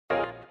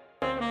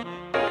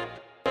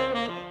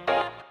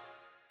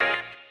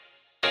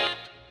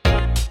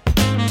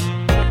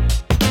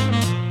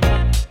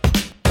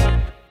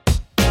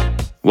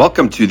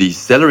Welcome to the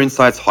Seller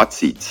Insights Hot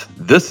Seat.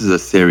 This is a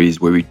series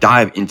where we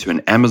dive into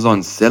an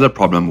Amazon seller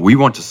problem we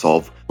want to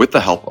solve with the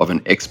help of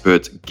an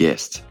expert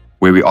guest,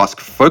 where we ask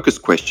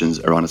focused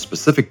questions around a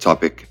specific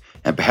topic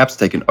and perhaps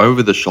take an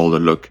over-the-shoulder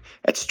look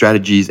at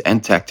strategies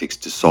and tactics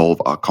to solve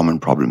our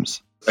common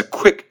problems. A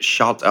quick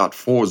shout out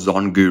for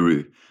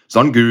ZonGuru.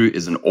 ZonGuru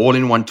is an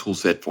all-in-one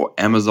toolset for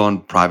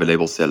Amazon private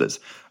label sellers,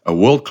 a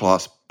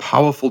world-class,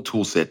 powerful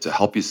toolset to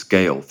help you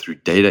scale through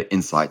data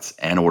insights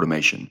and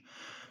automation.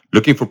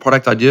 Looking for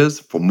product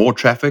ideas for more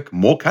traffic,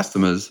 more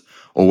customers,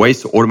 or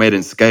ways to automate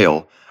and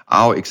scale?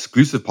 Our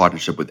exclusive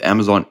partnership with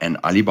Amazon and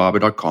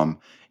Alibaba.com,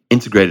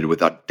 integrated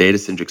with our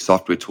data-centric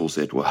software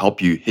toolset, will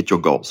help you hit your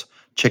goals.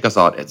 Check us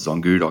out at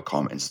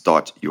zonguru.com and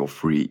start your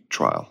free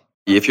trial.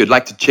 If you'd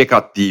like to check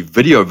out the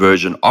video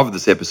version of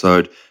this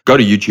episode, go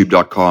to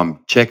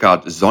youtube.com, check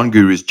out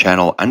ZonGuru's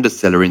channel under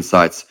Seller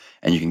Insights,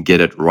 and you can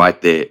get it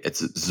right there.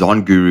 It's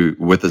ZonGuru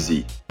with a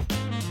Z.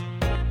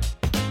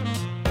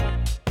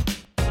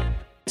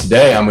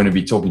 Today, I'm going to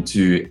be talking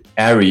to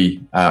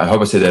Ari. I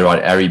hope I said that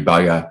right. Ari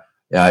Bhagat.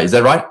 Is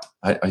that right?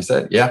 I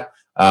said, yeah.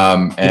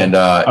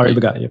 Ari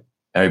Bhagat. Yeah.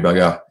 Ari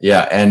Bhagat.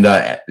 Yeah. And,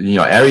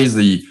 Ari is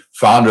the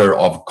founder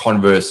of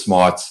Converse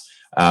Smarts.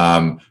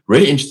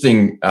 Really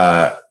interesting,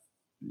 a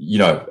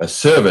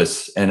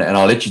service. And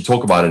I'll let you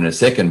talk about it in a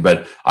second.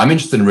 But I'm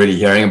interested in really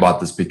hearing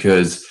about this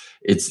because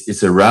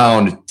it's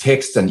around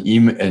text and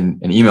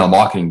email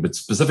marketing. But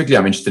specifically,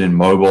 I'm interested in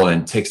mobile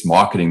and text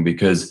marketing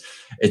because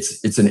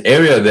it's an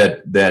area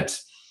that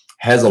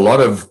has a lot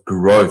of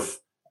growth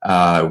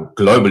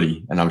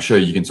globally, and I'm sure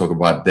you can talk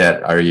about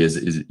that. Ari,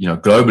 is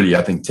globally,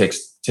 I think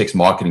text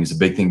marketing is a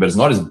big thing, but it's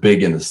not as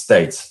big in the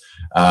States.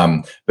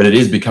 But it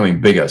is becoming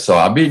bigger. So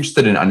I'd be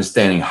interested in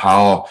understanding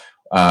how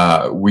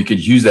we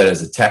could use that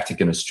as a tactic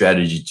and a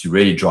strategy to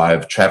really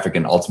drive traffic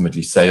and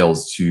ultimately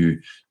sales to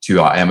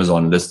our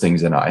Amazon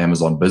listings and our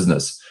Amazon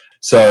business.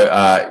 So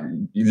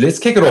let's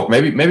kick it off.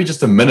 Maybe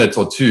just a minute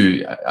or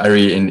two,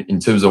 Ari, in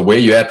terms of where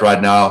you're at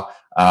right now,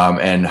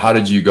 and how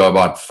did you go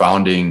about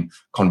founding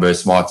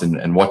Converse Smarts,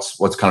 and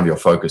what's kind of your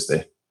focus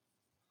there?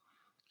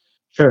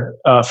 Sure.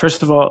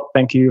 First of all,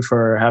 thank you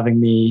for having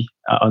me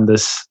on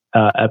this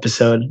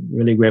episode.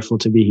 Really grateful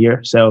to be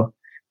here. So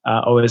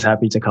always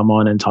happy to come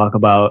on and talk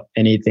about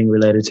anything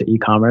related to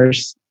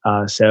e-commerce.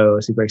 So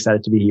super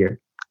excited to be here.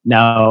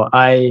 Now,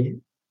 I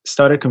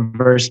started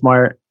Converse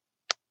Smart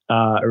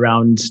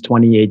around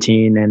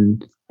 2018,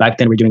 and back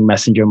then we were doing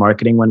messenger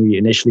marketing. When we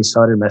initially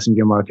started,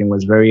 messenger marketing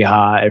was very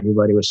hot.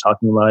 Everybody was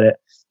talking about it,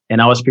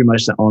 and I was pretty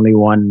much the only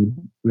one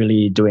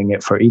really doing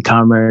it for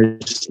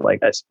e-commerce.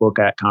 Like I spoke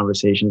at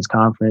Conversations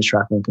Conference,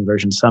 Traffic and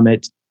Conversion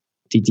Summit,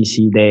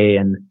 TTC Day,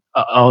 and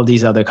all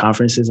these other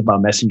conferences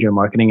about messenger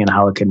marketing and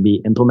how it can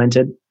be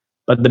implemented.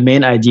 But the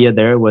main idea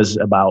there was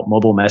about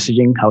mobile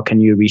messaging. How can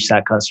you reach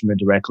that customer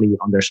directly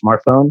on their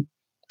smartphone?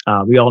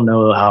 We all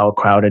know how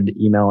crowded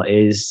email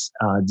is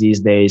these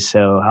days.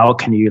 So how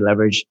can you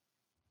leverage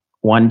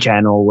one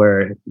channel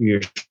where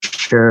you're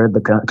sure the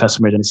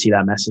customer is going to see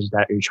that message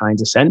that you're trying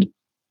to send?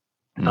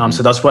 Mm-hmm.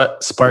 So that's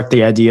what sparked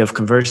the idea of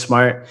Converse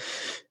Smart.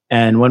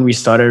 And when we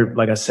started,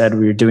 like I said,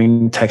 we were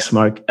doing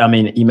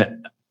email,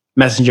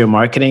 messenger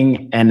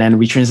marketing, and then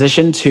we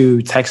transitioned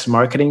to text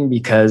marketing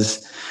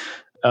because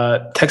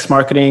text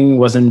marketing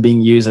wasn't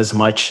being used as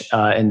much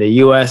in the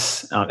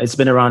US. It's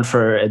been around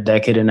for a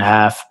decade and a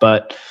half,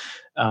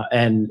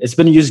 and it's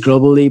been used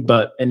globally,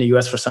 but in the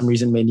US, for some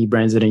reason, many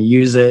brands didn't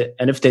use it.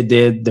 And if they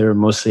did, they're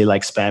mostly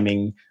like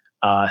spamming.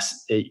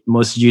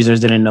 Most users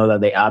didn't know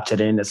that they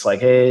opted in. It's like,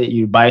 hey,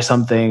 you buy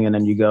something and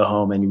then you go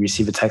home and you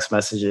receive a text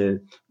message.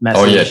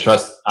 Oh yeah,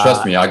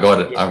 trust me, I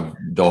got it.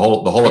 The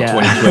whole of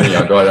 2020,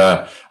 I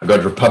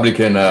got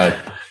Republican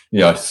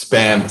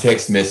spam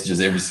text messages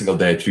every single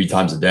day, 3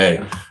 times a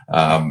day.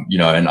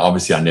 And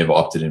obviously I never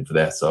opted in for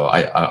that. So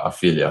I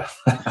feel you.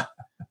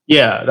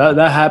 Yeah,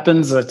 that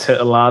happens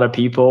to a lot of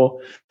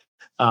people,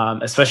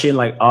 especially in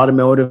like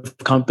automotive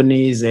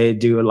companies. They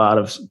do a lot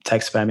of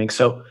text spamming.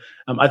 So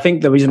I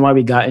think the reason why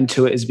we got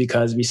into it is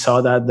because we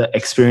saw that the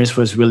experience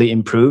was really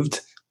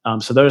improved.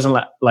 So there was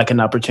an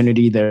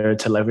opportunity there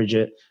to leverage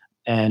it.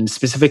 And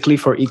specifically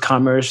for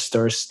e-commerce,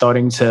 they're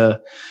starting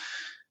to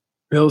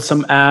build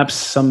some apps,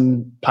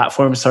 some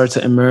platforms start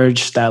to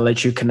emerge that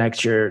let you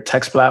connect your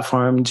text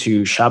platform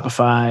to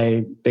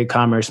Shopify,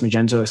 BigCommerce,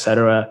 Magento,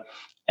 etc.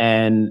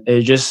 And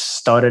it just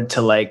started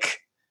to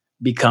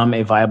become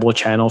a viable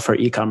channel for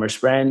e-commerce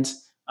brands.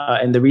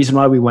 And the reason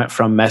why we went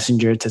from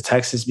Messenger to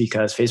text is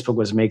because Facebook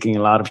was making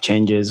a lot of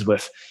changes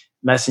with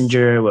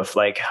Messenger, with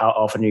how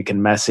often you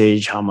can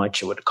message, how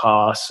much it would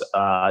cost,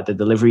 the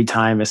delivery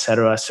time,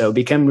 etc. So it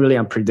became really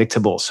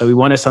unpredictable. So we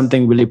wanted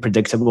something really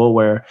predictable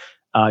where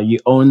you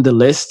own the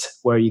list,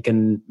 where you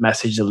can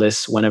message the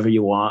list whenever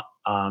you want.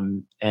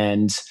 So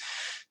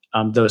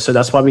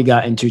that's why we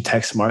got into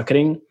text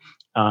marketing.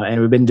 And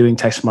we've been doing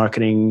text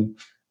marketing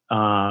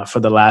for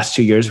the last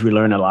 2 years. We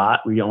learn a lot.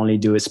 We only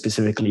do it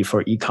specifically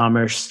for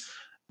e-commerce.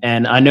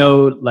 And I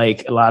know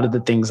like a lot of the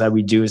things that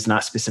we do is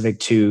not specific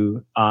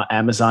to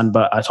Amazon,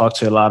 but I talk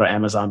to a lot of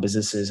Amazon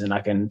businesses, and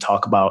I can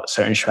talk about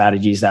certain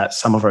strategies that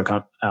some of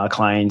our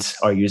clients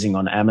are using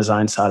on the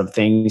Amazon side of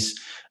things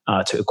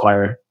to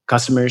acquire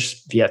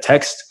customers via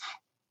text.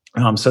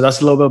 So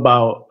that's a little bit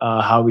about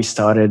how we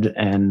started,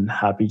 and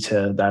happy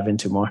to dive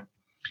into more.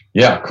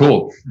 Yeah,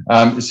 cool.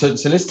 So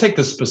let's take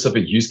this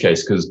specific use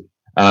case because,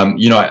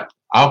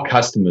 our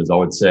customers, I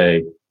would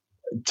say,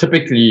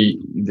 typically,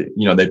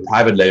 they're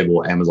private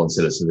label Amazon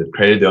sellers. So they've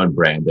created their own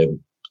brand. They've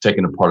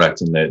taken a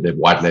product and they've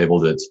white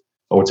labeled it,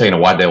 or taken a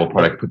white label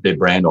product, put their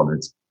brand on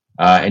it.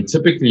 And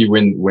typically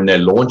when they're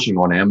launching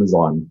on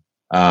Amazon,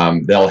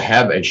 they'll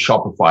have a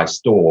Shopify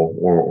store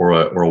or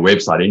a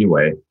website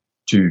anyway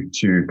to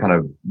kind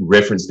of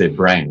reference their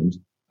brand.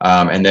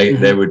 And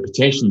they would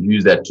potentially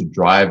use that to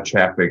drive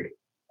traffic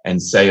and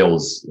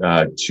sales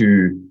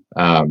to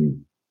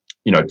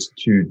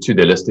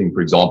their listing.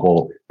 For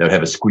example, they would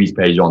have a squeeze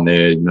page on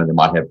there. They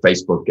might have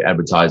Facebook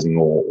advertising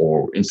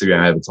or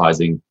Instagram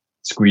advertising,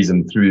 squeeze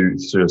them through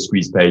sort of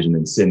squeeze page and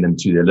then send them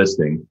to their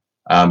listing.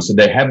 So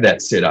they have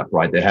that set up,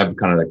 right? They have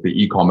kind of like the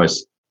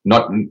e-commerce,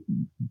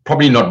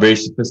 probably not very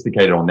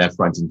sophisticated on that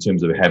front in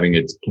terms of having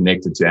it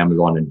connected to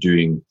Amazon and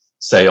doing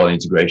sale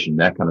integration,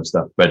 that kind of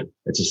stuff. But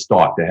it's a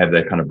start. They have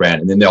that kind of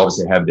brand. And then they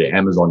obviously have their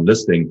Amazon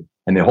listing,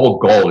 and their whole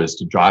goal is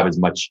to drive as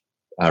much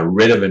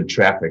relevant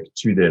traffic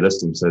to their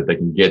listing so that they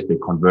can get their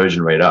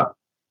conversion rate up.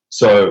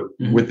 So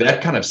with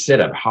that kind of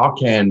setup, how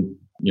can,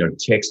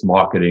 text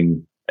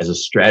marketing as a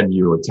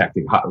strategy or a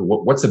tactic,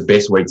 what's the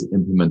best way to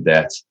implement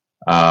that?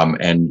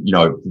 And,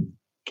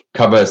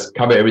 cover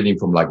everything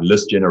from like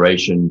list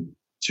generation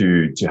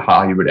to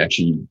how you would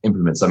actually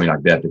implement something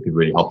like that could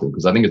really help them.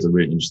 Because I think it's a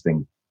really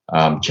interesting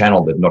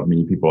channel that not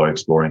many people are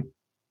exploring.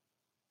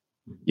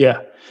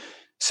 Yeah.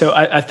 So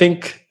I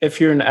think if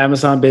you're an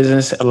Amazon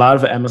business, a lot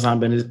of Amazon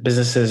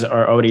businesses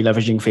are already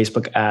leveraging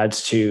Facebook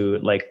ads to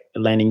like a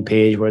landing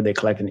page where they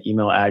collect an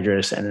email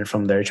address and then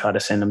from there try to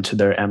send them to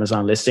their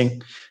Amazon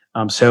listing.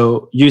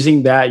 So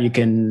using that, you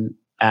can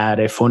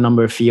add a phone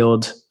number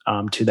field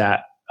to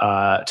that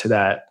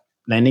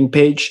landing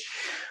page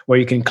where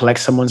you can collect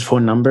someone's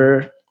phone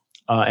number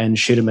and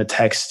shoot them a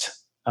text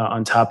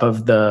on top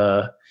of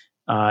the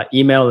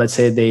email. Let's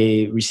say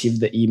they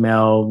received the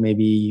email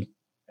maybe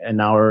an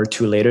hour or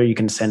two later, you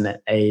can send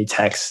a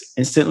text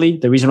instantly.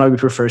 The reason why we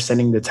prefer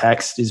sending the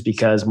text is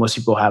because most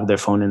people have their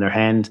phone in their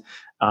hand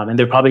and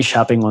they're probably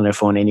shopping on their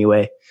phone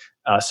anyway.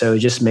 So it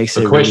just makes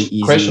it really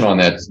easy. Question on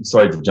that.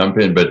 Sorry to jump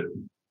in, but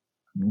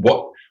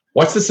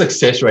what's the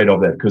success rate of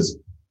that? Because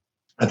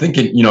I think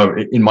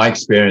in my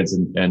experience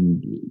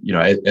and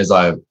as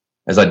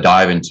I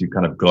dive into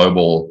kind of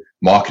global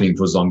marketing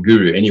for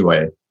Zonguru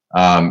anyway,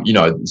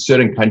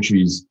 certain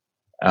countries,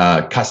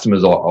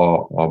 customers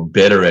are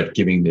better at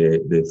giving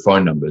their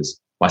phone numbers.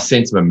 My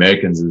sense of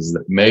Americans is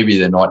that maybe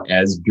they're not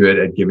as good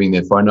at giving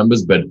their phone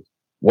numbers, but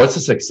what's the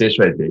success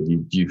rate there?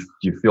 Do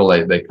you feel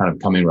like they're kind of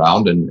coming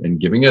around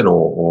and giving it,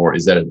 or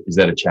is that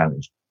a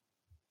challenge?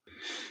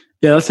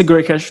 Yeah, that's a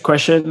great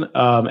question.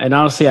 And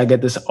honestly, I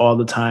get this all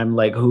the time,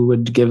 like who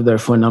would give their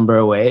phone number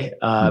away?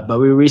 But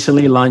we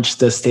recently launched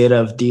the State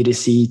of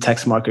D2C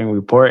Text Marketing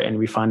Report, and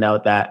we found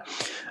out that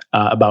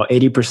about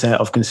 80%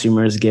 of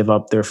consumers give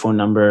up their phone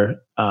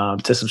number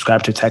to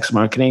subscribe to text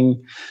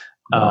marketing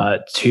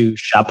to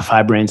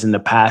Shopify brands in the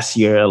past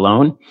year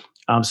alone.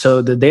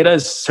 So the data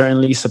is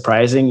certainly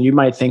surprising. You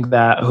might think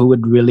that who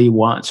would really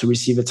want to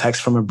receive a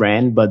text from a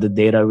brand, but the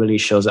data really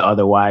shows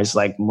otherwise.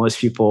 Like most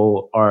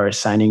people are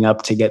signing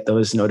up to get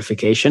those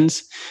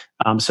notifications.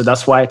 So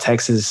that's why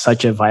text is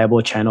such a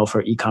viable channel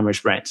for e-commerce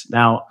brands.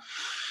 Now,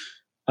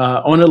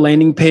 on a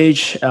landing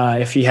page,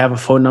 if you have a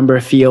phone number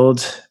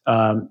field,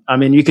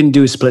 you can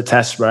do split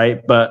tests,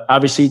 right? But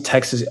obviously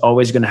text is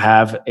always going to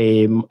have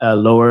a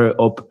lower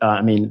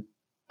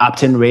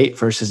opt-in rate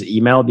versus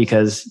email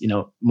because,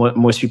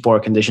 most people are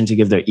conditioned to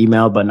give their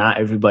email, but not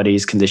everybody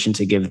is conditioned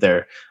to give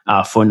their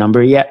phone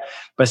number yet.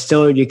 But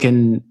still, you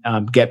can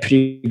get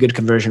pretty good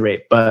conversion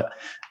rate. But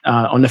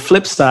on the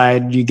flip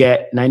side, you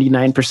get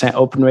 99%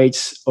 open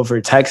rates over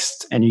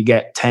text and you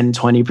get 10,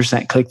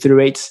 20% click-through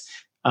rates.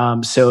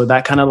 So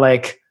that kind of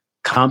like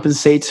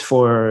compensates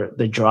for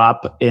the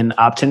drop in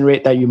opt-in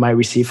rate that you might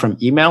receive from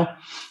email.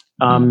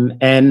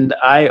 And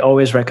I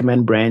always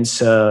recommend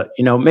brands,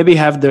 maybe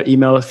have the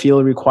email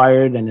field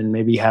required and then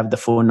maybe have the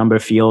phone number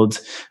field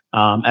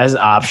as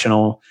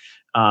optional.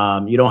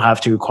 You don't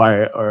have to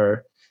require it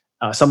or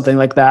something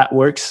like that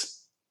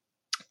works.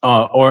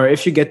 Or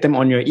if you get them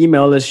on your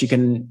email list, you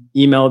can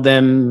email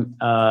them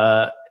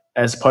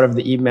as part of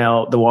the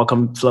email, the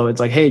welcome flow. It's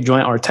like, hey,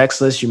 join our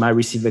text list. You might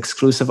receive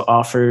exclusive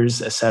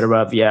offers,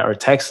 etc., via our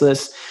text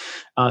list.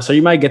 So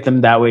you might get them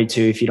that way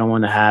too if you don't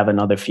want to have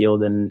another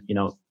field and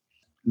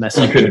mess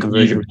up the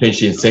conversion. You could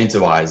potentially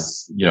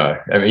incentivize.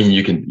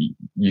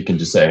 You can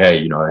just say,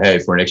 hey,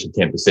 for an extra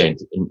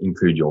 10%,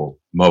 include your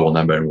mobile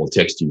number and we'll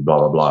text you, blah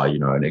blah blah.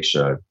 An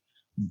extra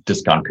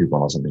discount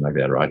coupon or something like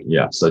that, right?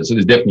 Yeah. So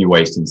there's definitely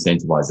ways to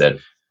incentivize that.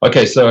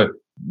 Okay, so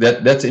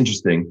that's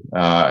interesting.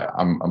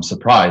 I'm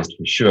surprised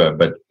for sure,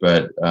 but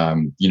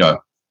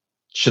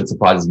shit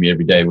surprises me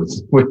every day with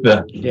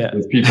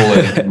people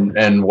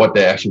and what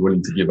they're actually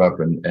willing to give up,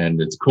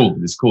 and it's cool.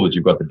 It's cool that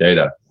you've got the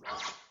data.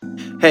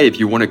 Hey, if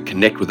you want to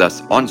connect with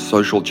us on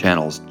social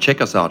channels,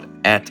 check us out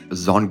at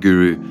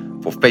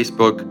ZonGuru for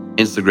Facebook,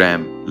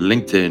 Instagram,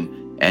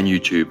 LinkedIn, and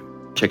YouTube.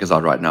 Check us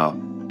out right now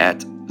at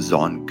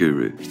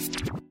ZonGuru.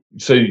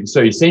 So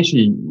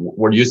essentially,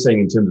 what you're saying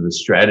in terms of the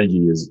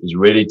strategy is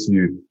really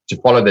to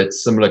follow that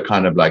similar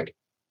kind of like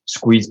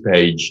squeeze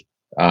page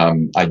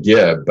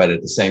idea, but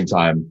at the same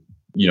time,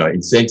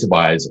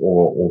 incentivize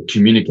or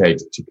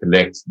communicate to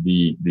collect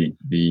the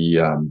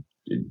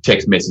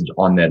text message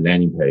on that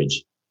landing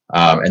page.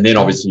 And then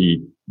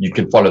obviously you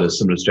can follow the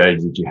similar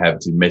strategy that you have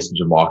to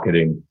messenger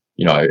marketing.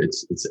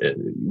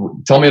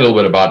 Tell me a little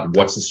bit about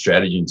what's the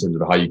strategy in terms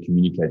of how you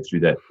communicate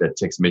through that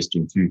text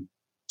messaging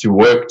to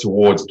work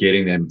towards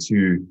getting them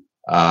to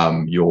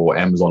your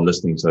Amazon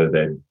listing so that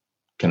they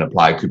can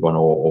apply a coupon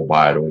or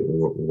buy it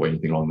or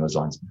anything along those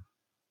lines.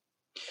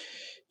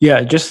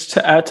 Yeah, just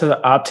to add to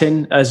the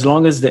opt-in, as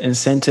long as the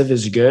incentive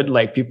is good,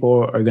 like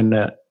people are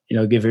gonna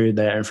give you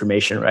that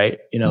information, right?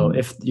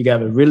 If you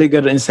have a really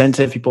good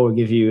incentive, people will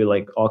give you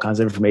like all kinds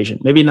of information.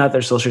 Maybe not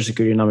their social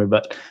security number,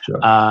 but sure.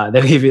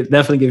 They'll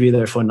definitely give you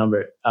their phone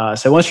number.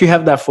 So once you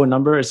have that phone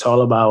number, it's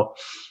all about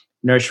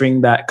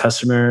nurturing that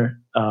customer.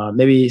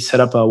 Maybe set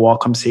up a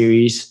welcome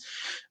series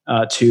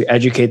to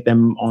educate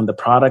them on the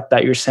product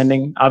that you're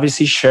sending.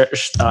 Obviously,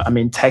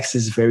 text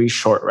is very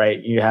short, right?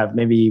 You have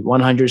maybe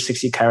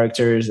 160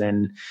 characters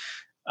and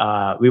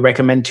we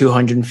recommend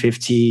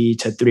 250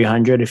 to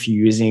 300 if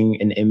you're using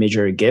an image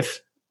or a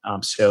GIF.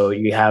 So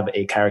you have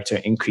a character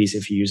increase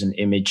if you use an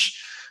image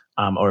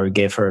or a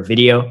GIF or a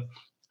video.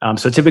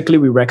 So typically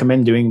we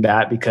recommend doing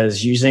that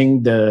because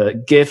using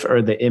the GIF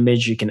or the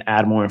image, you can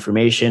add more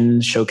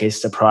information,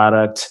 showcase the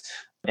product,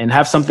 and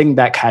have something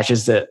that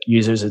catches the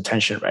user's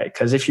attention, right?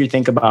 Because if you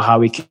think about how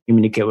we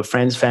communicate with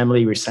friends,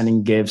 family, we're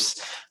sending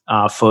GIFs,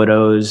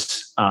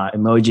 photos,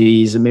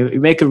 emojis, and we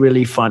make it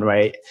really fun,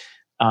 right?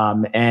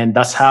 And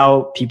that's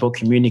how people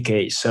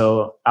communicate.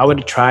 So I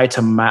would try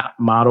to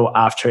model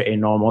after a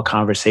normal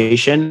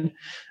conversation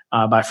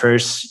by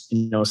first,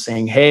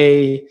 saying,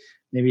 hey,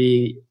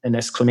 maybe an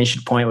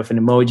exclamation point with an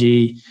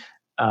emoji.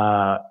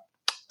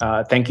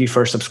 Thank you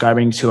for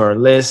subscribing to our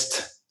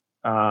list.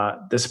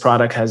 This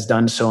product has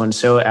done so and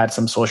so. Add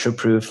some social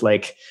proof,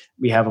 like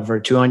we have over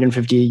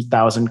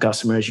 250,000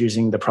 customers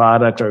using the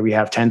product, or we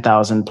have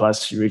 10,000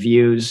 plus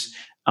reviews.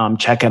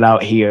 Check it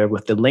out here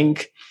with the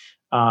link.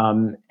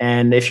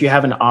 And if you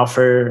have an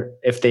offer,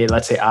 if they,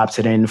 let's say,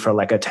 opted in for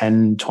like a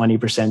 10,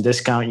 20%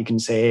 discount, you can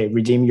say,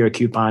 redeem your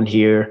coupon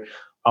here.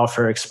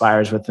 Offer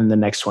expires within the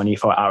next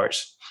 24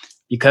 hours.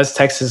 Because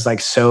text is like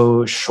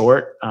so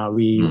short,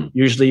 we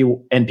usually,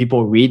 and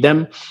people read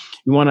them,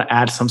 we want to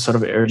add some sort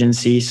of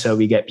urgency so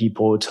we get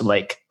people to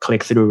like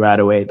click through right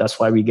away. That's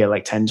why we get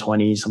like 10,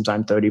 20,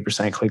 sometimes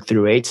 30% click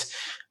through rates,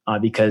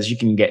 because you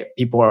can get,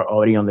 people are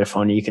already on their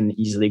phone. You can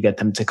easily get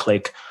them to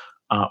click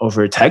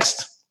over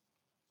text.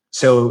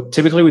 So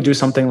typically we do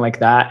something like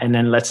that. And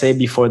then let's say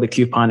before the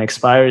coupon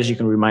expires, you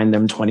can remind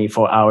them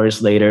 24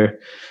 hours later,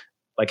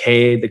 like,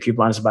 hey, the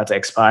coupon is about to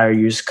expire,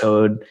 use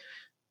code.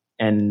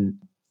 And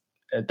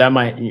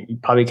you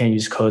probably can't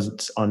use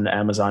codes on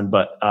Amazon,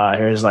 but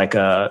here's like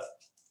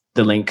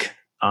the link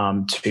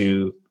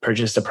to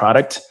purchase the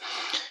product.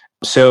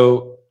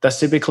 So that's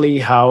typically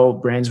how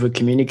brands would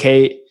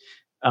communicate.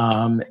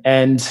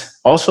 And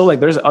also,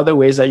 like, there's other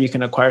ways that you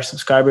can acquire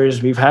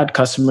subscribers. We've had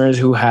customers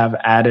who have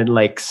added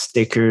like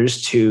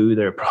stickers to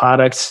their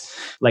products,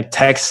 like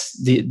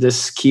text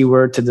this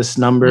keyword to this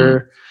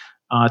number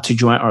to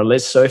join our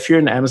list. So if you're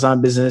an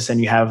Amazon business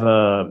and you have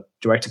a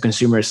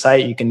direct-to-consumer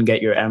site, you can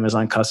get your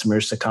Amazon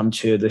customers to come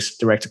to this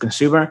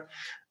direct-to-consumer.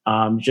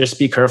 Just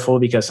be careful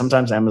because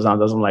sometimes Amazon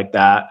doesn't like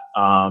that.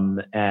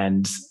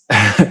 And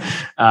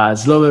it's a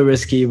little bit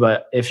risky,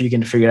 but if you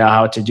can figure out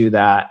how to do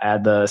that,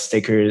 add the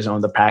stickers on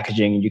the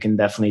packaging, you can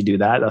definitely do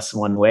that. That's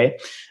one way.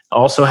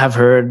 Also have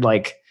heard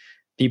like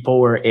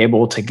people were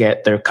able to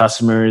get their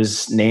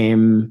customers'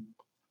 name,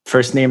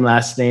 first name,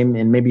 last name,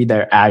 and maybe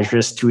their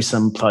address through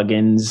some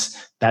plugins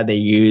that they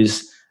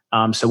use.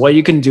 So what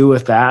you can do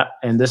with that,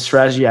 and this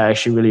strategy I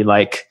actually really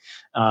like,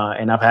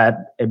 and I've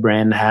had a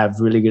brand have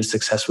really good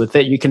success with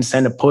it. You can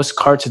send a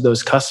postcard to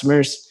those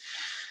customers,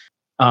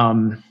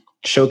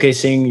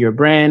 showcasing your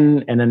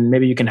brand, and then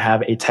maybe you can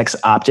have a text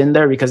opt-in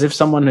there, because if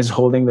someone is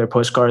holding their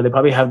postcard, they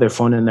probably have their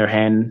phone in their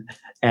hand.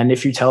 And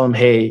if you tell them,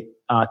 hey,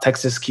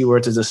 text this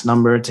keyword to this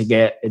number to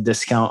get a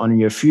discount on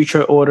your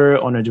future order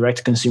on a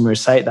direct-to-consumer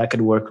site, that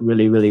could work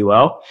really, really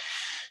well.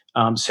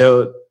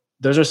 So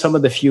those are some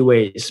of the few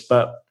ways,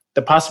 but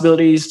the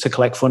possibilities to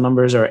collect phone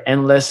numbers are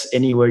endless.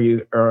 Anywhere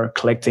you are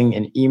collecting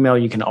an email,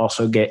 you can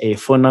also get a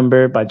phone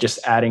number by just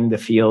adding the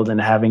field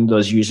and having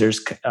those users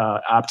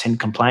opt in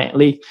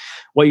compliantly.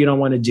 What you don't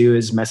want to do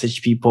is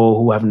message people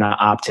who have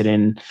not opted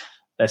in.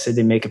 Let's say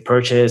they make a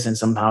purchase and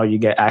somehow you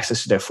get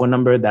access to their phone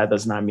number. That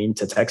does not mean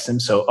to text them.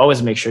 So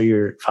always make sure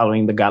you're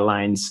following the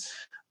guidelines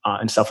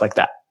and stuff like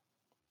that.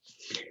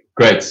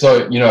 Great.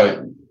 So,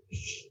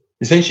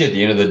 essentially at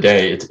the end of the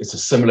day, it's a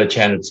similar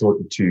channel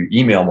to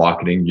email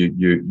marketing.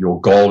 Your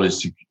goal is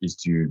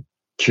to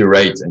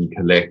curate and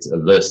collect a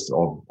list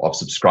of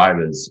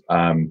subscribers.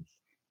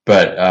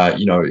 But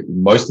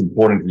most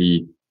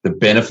importantly, the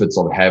benefits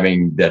of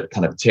having that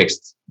kind of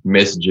text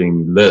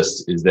messaging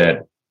list is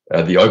that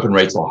the open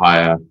rates are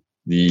higher,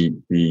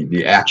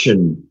 the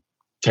action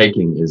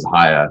taking is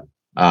higher,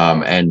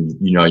 and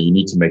you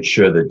need to make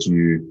sure that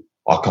you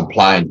are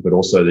compliant, but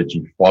also that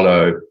you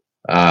follow.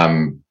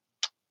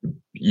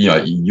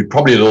 You're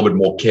probably a little bit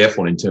more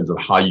careful in terms of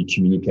how you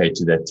communicate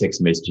to that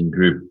text messaging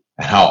group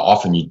and how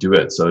often you do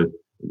it. So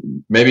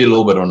maybe a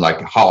little bit on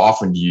like how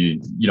often do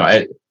you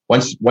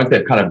once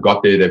they've kind of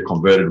got there, they've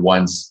converted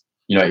once,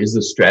 is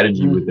the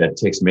strategy with that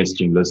text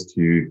messaging list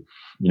to,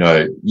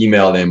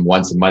 email them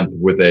once a month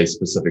with a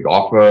specific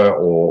offer,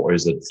 or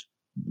is it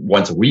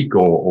once a week,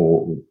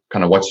 or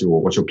kind of what's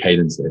your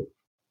cadence there?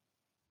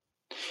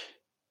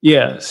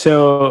 Yeah.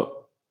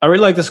 So I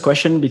really like this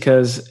question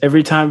because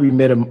every time we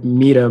meet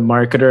a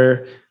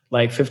marketer,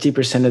 like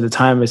 50% of the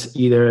time it's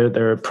either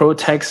they're pro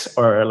text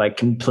or like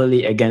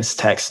completely against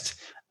text.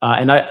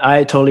 And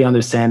I totally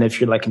understand if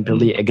you're like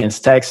completely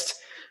against text.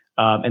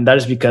 And that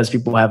is because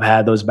people have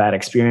had those bad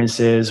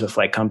experiences with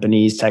like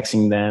companies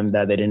texting them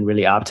that they didn't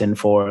really opt in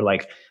for.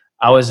 Like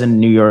I was in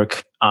New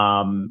York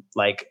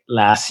like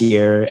last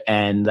year,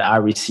 and I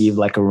received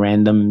like a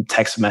random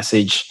text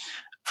message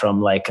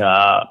from like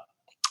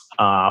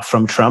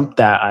from Trump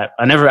that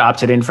I never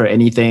opted in for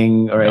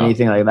anything or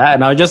anything like that.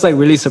 And I was just like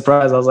really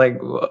surprised. I was like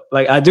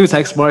I do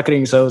text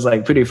marketing. So it was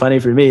like pretty funny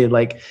for me,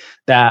 like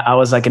that I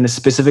was like in a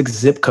specific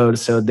zip code.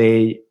 So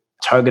they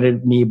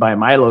targeted me by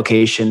my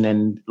location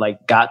and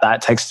like got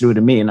that text through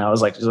to me. And I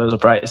was like, so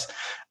surprised.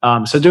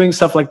 So doing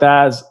stuff like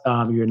that,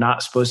 you're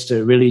not supposed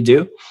to really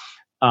do.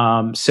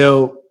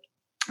 So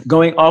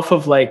going off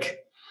of like,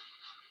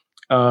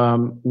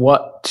 how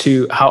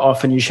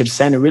often you should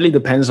send, it really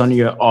depends on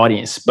your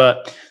audience.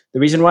 But the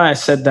reason why I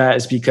said that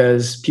is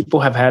because people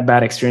have had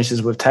bad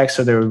experiences with text.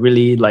 So they're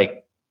really like,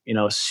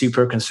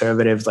 super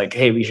conservative, like,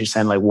 hey, we should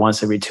send like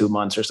once every 2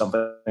 months or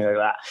something like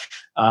that.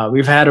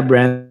 We've had a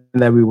brand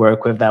that we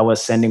work with that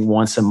was sending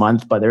once a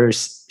month, but they're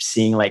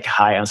seeing like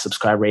high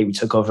unsubscribe rate. We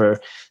took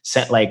over,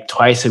 sent like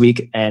twice a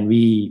week, and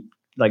we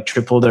like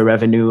tripled their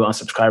revenue.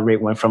 Unsubscribe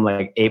rate went from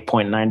like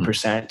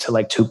 8.9% to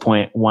like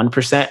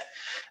 2.1%.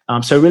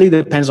 So it really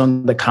depends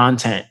on the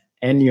content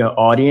and your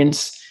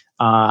audience.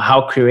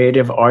 How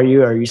creative are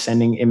you? Are you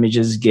sending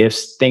images,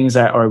 GIFs, things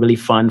that are really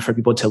fun for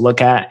people to look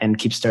at and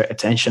keeps their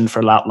attention for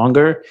a lot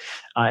longer?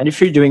 And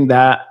if you're doing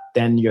that,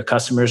 then your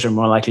customers are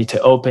more likely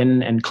to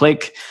open and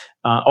click.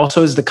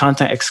 Also, is the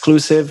content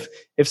exclusive?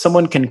 If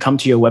someone can come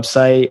to your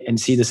website and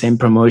see the same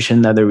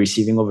promotion that they're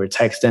receiving over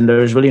text, then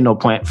there's really no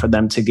point for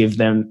them to give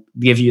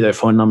you their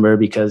phone number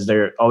because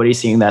they're already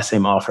seeing that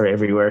same offer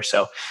everywhere.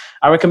 So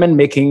I recommend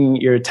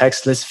making your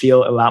text list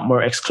feel a lot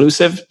more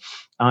exclusive.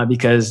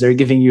 Because they're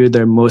giving you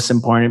their most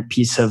important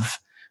piece of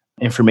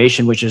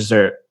information, which is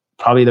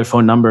probably their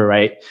phone number,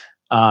 right?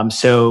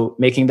 So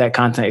making that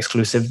content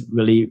exclusive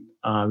really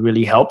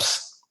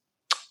helps.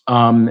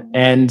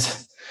 And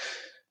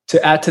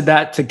to add to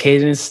that, to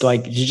cadence,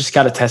 like you just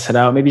got to test it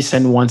out. Maybe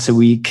send once a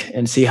week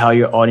and see how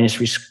your audience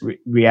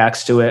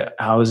reacts to it.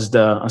 How is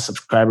the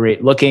unsubscribe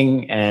rate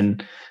looking?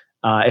 And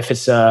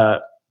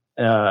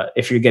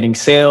if you're getting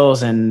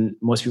sales and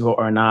most people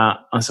are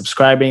not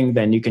unsubscribing,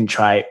 then you can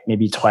try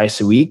maybe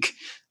twice a week.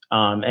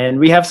 And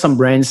we have some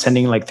brands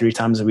sending like 3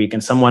 times a week,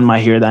 and someone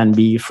might hear that and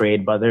be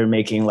afraid, but they're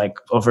making like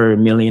over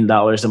 $1 million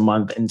a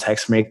month in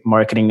text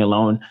marketing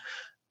alone.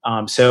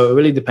 So it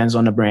really depends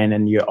on the brand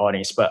and your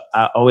audience, but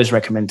I always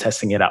recommend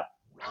testing it out.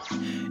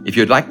 If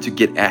you'd like to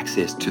get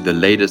access to the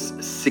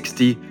latest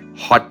 60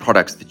 hot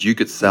products that you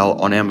could sell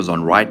on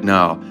Amazon right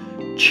now,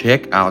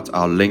 check out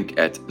our link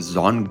at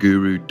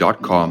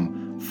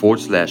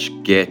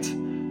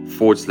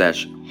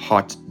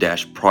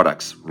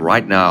zonguru.com/get/hot-products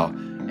right now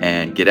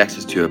and get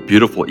access to a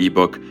beautiful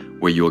ebook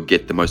where you'll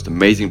get the most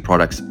amazing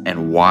products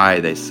and why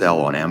they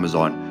sell on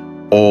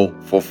Amazon, all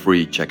for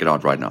free. Check it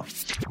out right now.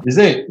 Is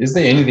there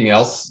anything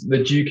else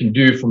that you can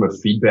do from a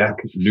feedback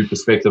loop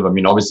perspective? I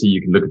mean, obviously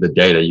you can look at the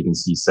data, you can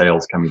see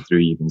sales coming through,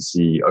 you can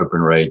see open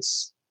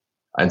rates,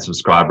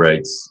 unsubscribe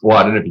rates. Well,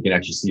 I don't know if you can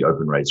actually see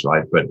open rates,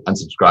 right? But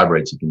unsubscribe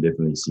rates you can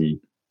definitely see.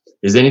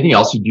 Is there anything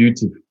else you do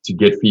to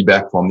get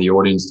feedback from the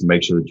audience to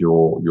make sure that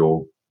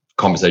your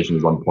conversation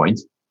is on point?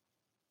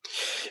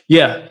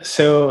 Yeah,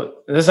 so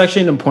that's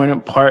actually an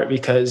important part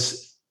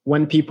because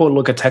when people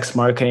look at text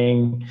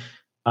marketing,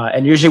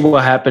 and usually what will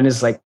happen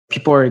is like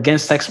people are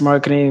against text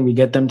marketing. We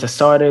get them to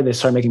start it. They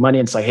start making money.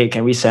 And it's like, hey,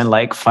 can we send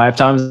like 5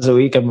 times a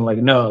week? I'm like,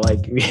 no,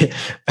 like we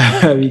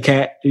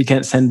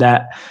can't send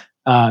that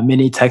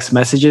many text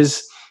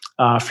messages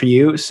for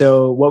you.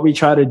 So what we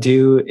try to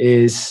do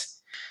is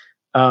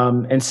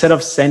instead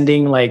of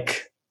sending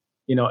like,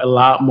 a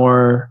lot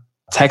more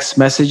text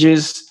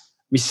messages,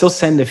 we still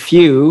send a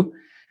few,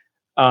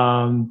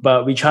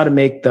 but we try to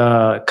make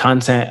the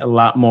content a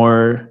lot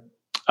more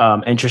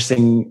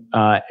interesting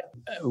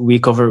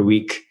week over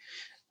week.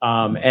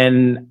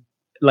 And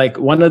like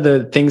one of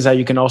the things that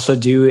you can also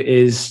do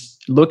is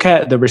look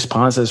at the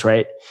responses,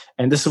 right?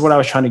 And this is what I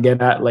was trying to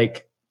get at.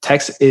 Like,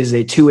 text is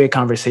a two-way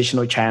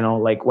conversational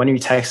channel. Like when you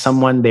text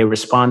someone, they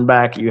respond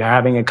back, you're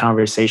having a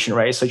conversation,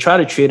 right? So try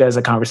to treat it as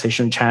a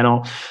conversation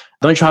channel.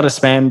 Don't try to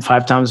spam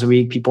 5 times a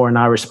week. People are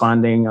not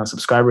responding.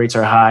 Subscribe rates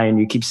are high and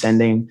you keep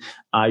sending.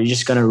 You're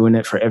just going to ruin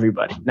it for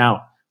everybody.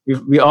 Now,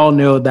 we all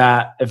know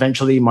that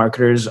eventually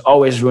marketers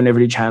always ruin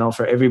every channel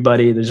for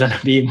everybody. There's going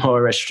to be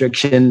more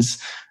restrictions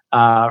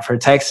for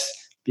text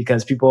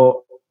because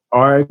people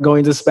are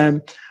going to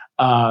spam.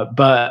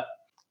 But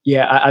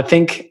yeah, I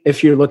think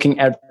if you're looking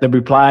at the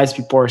replies,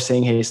 people are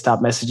saying, hey, stop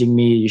messaging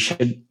me.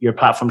 Your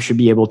platform should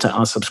be able to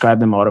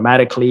unsubscribe them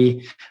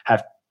automatically.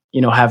 Have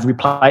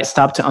reply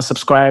stop to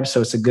unsubscribe.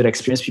 So it's a good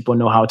experience. People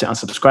know how to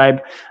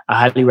unsubscribe. I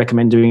highly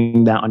recommend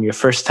doing that on your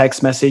first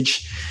text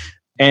message.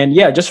 And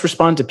yeah, just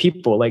respond to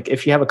people. Like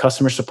if you have a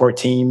customer support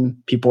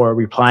team, people are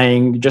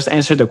replying, just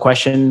answer the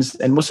questions.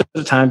 And most of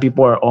the time,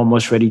 people are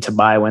almost ready to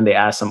buy when they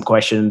ask some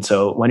questions.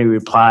 So when you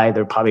reply,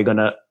 they're probably going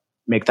to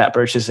make that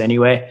purchase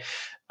anyway.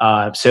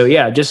 So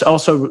yeah, just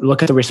also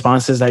look at the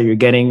responses that you're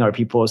getting. Are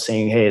people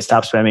saying, hey,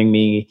 stop spamming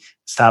me,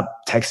 stop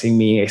texting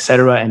me,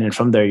 etc. And then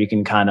from there, you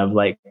can kind of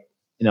like,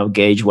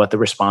 gauge what the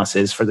response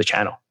is for the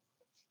channel.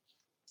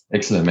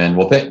 Excellent, man.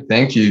 Well,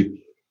 thank you.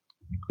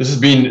 This has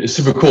been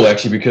super cool,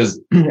 actually, because,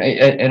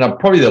 and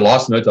probably the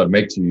last note I'd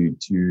make to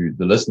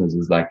the listeners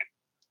is like,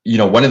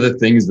 one of the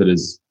things that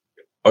is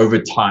over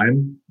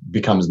time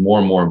becomes more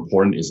and more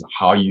important is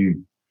how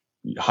you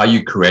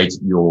create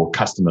your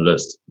customer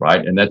list,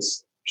 right? And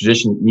that's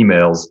traditional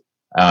emails,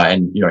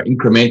 and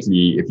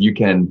incrementally, if you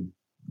can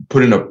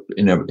put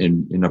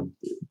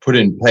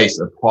in place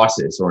a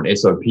process or an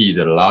SOP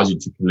that allows you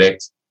to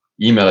collect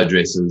email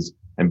addresses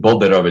and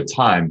build that over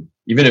time,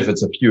 even if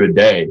it's a few a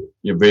day,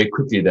 very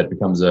quickly that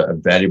becomes a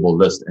valuable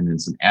list and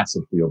it's an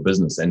asset for your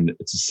business. And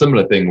it's a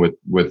similar thing with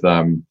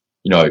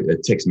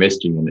text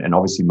messaging and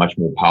obviously much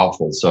more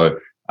powerful. So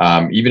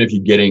even if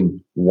you're getting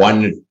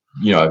one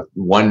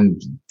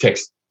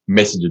text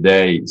message a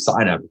day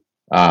sign up,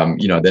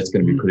 that's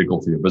going to be critical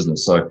for your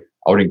business. So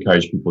I would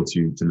encourage people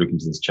to look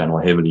into this channel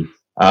heavily.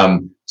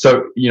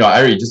 So,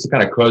 Ari, just to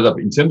kind of close up,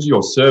 in terms of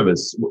your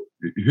service,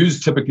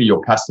 who's typically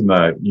your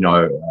customer?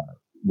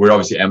 We're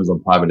obviously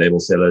Amazon private label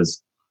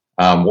sellers.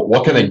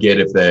 What can they get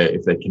if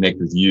they connect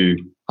with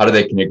you? How do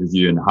they connect with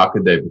you, and how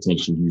could they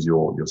potentially use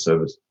your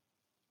service?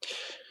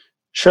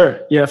 Sure.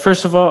 Yeah.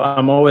 First of all,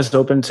 I'm always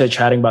open to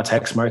chatting about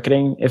text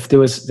marketing. If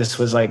this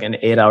was like an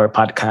 8-hour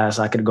podcast,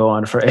 I could go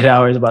on for 8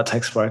 hours about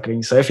text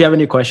marketing. So if you have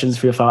any questions,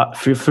 feel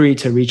free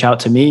to reach out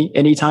to me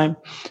anytime.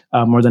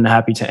 I'm more than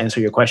happy to answer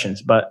your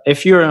questions. But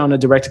if you're on a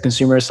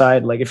direct-to-consumer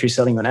side, like if you're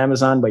selling on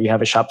Amazon, but you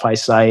have a Shopify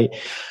site,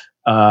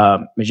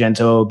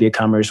 Magento,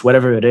 BigCommerce,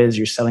 whatever it is,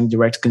 you're selling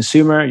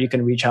direct-to-consumer, you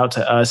can reach out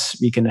to us.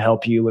 We can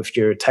help you with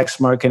your text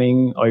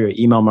marketing or your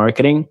email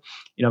marketing.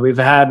 We've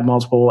had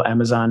multiple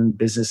Amazon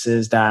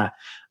businesses that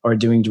are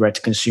doing direct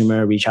to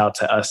consumer reach out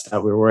to us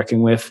that we're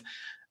working with.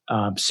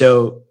 Just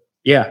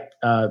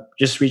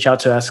reach out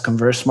to us,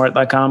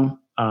 convertsmart.com.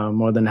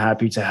 More than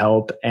happy to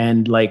help.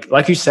 And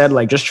like you said,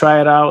 like just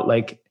try it out.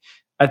 Like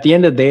at the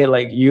end of the day,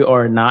 like you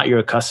are not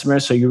your customer.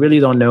 So you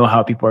really don't know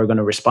how people are going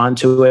to respond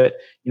to it.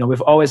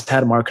 We've always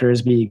had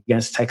marketers be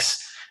against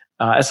text.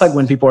 It's like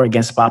when people are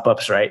against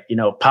pop-ups, right?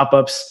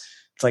 Pop-ups,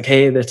 it's like,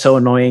 hey, they're so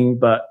annoying.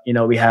 But,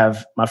 we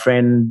have my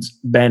friend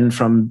Ben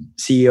from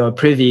CEO of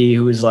Privy,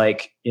 who's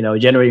like,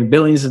 generating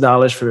billions of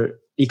dollars for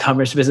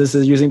e-commerce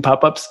businesses using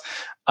pop-ups.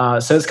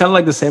 So it's kind of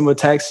like the same with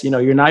text.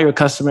 You're not your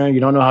customer. You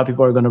don't know how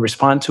people are going to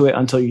respond to it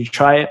until you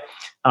try it.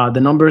 The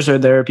numbers are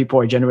there. People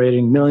are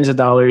generating millions of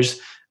dollars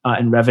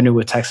in revenue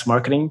with text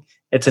marketing.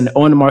 It's an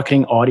own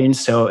marketing audience.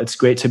 So it's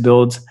great to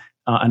build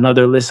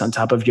another list on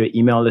top of your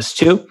email list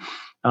too.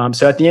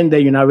 So at the end of the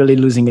day, you're not really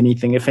losing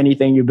anything. If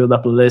anything, you build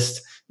up a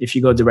list. If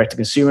you go direct to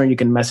consumer, you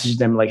can message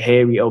them like,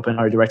 hey, we open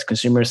our direct to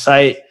consumer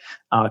site.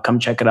 Come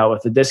check it out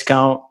with a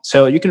discount.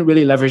 So you can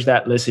really leverage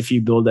that list if you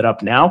build it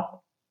up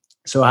now.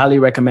 So I highly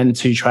recommend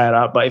to try it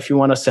out. But if you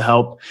want us to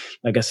help,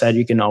 like I said,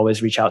 you can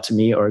always reach out to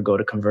me or go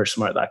to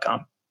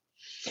convertsmart.com.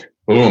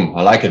 Boom.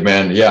 I like it,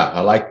 man. Yeah, I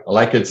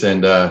like it.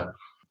 And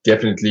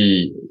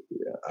definitely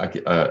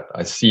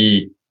I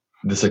see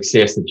the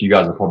success that you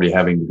guys are probably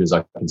having, because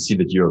I can see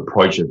that you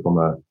approach it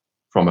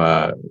from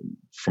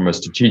a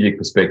strategic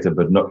perspective,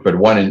 but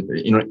one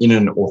in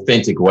an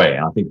authentic way.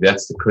 And I think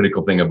that's the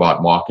critical thing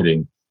about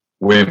marketing.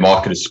 Where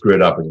marketers screw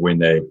it up is when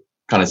they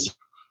kind of see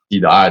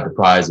the eye at the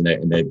prize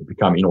and they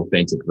become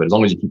inauthentic. But as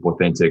long as you keep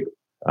authentic,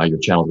 your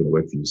channel's going to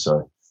work for you.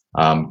 So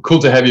cool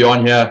to have you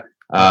on here.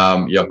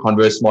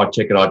 ConvertSmart,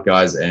 check it out,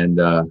 guys. And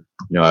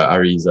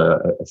Ari's a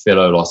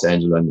fellow Los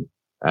Angeles,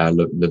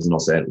 lives in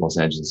Los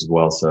Angeles as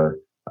well. So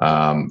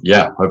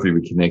hopefully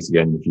we connect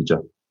again in the future.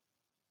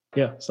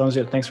 Yeah, sounds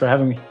good. Thanks for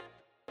having me.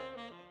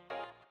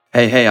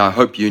 Hey, I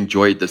hope you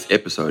enjoyed this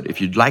episode. If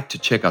you'd like to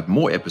check out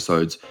more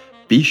episodes,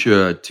 be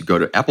sure to go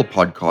to Apple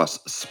Podcasts,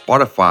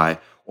 Spotify,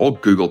 or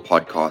Google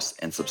Podcasts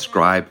and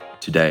subscribe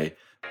today.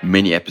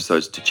 Many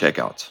episodes to check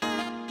out.